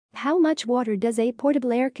How much water does a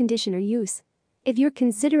portable air conditioner use? If you're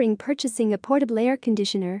considering purchasing a portable air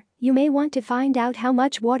conditioner, you may want to find out how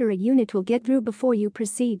much water a unit will get through before you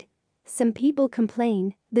proceed. Some people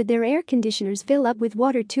complain that their air conditioners fill up with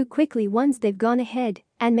water too quickly once they've gone ahead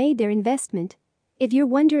and made their investment. If you're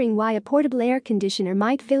wondering why a portable air conditioner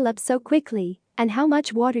might fill up so quickly and how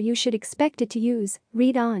much water you should expect it to use,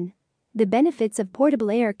 read on. The benefits of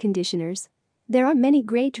portable air conditioners. There are many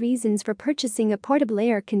great reasons for purchasing a portable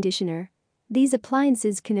air conditioner. These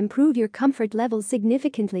appliances can improve your comfort level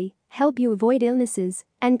significantly, help you avoid illnesses,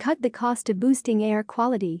 and cut the cost of boosting air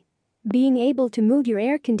quality. Being able to move your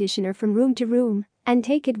air conditioner from room to room and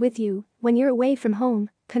take it with you when you're away from home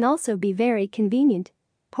can also be very convenient.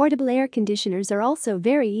 Portable air conditioners are also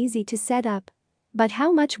very easy to set up. But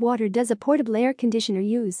how much water does a portable air conditioner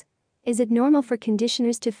use? Is it normal for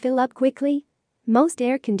conditioners to fill up quickly? Most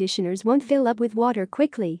air conditioners won't fill up with water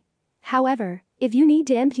quickly. However, if you need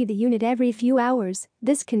to empty the unit every few hours,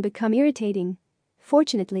 this can become irritating.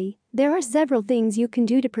 Fortunately, there are several things you can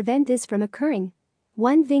do to prevent this from occurring.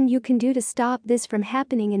 One thing you can do to stop this from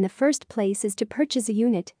happening in the first place is to purchase a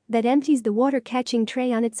unit that empties the water catching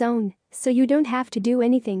tray on its own, so you don't have to do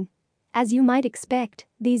anything. As you might expect,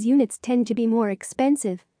 these units tend to be more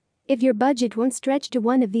expensive. If your budget won't stretch to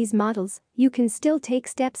one of these models, you can still take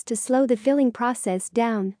steps to slow the filling process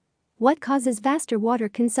down. What causes faster water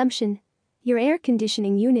consumption? Your air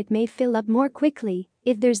conditioning unit may fill up more quickly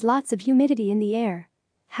if there's lots of humidity in the air.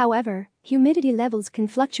 However, humidity levels can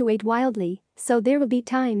fluctuate wildly, so there will be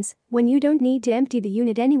times when you don't need to empty the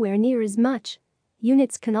unit anywhere near as much.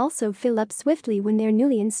 Units can also fill up swiftly when they're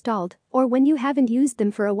newly installed or when you haven't used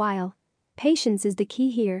them for a while. Patience is the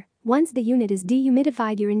key here. Once the unit is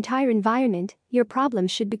dehumidified your entire environment, your problem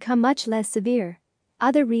should become much less severe.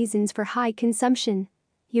 Other reasons for high consumption.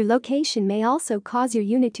 Your location may also cause your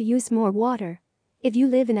unit to use more water. If you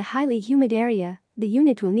live in a highly humid area, the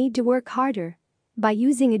unit will need to work harder. By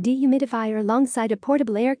using a dehumidifier alongside a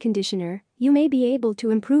portable air conditioner, you may be able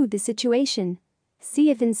to improve the situation.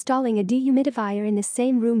 See if installing a dehumidifier in the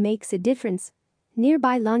same room makes a difference.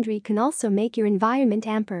 Nearby laundry can also make your environment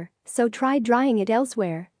amper, so try drying it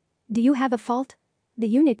elsewhere. Do you have a fault? The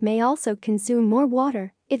unit may also consume more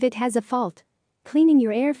water if it has a fault. Cleaning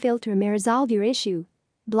your air filter may resolve your issue.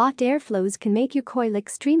 Blocked airflows can make your coil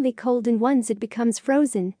extremely cold, and once it becomes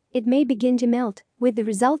frozen, it may begin to melt, with the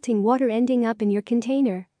resulting water ending up in your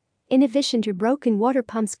container. Inefficient or broken water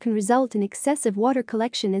pumps can result in excessive water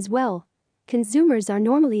collection as well. Consumers are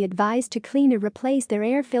normally advised to clean or replace their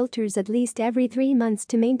air filters at least every 3 months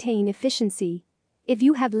to maintain efficiency. If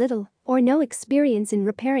you have little or no experience in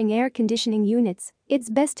repairing air conditioning units, it's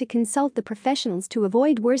best to consult the professionals to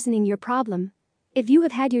avoid worsening your problem. If you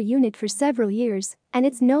have had your unit for several years and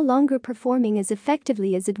it's no longer performing as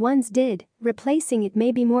effectively as it once did, replacing it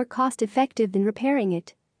may be more cost-effective than repairing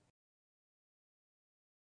it.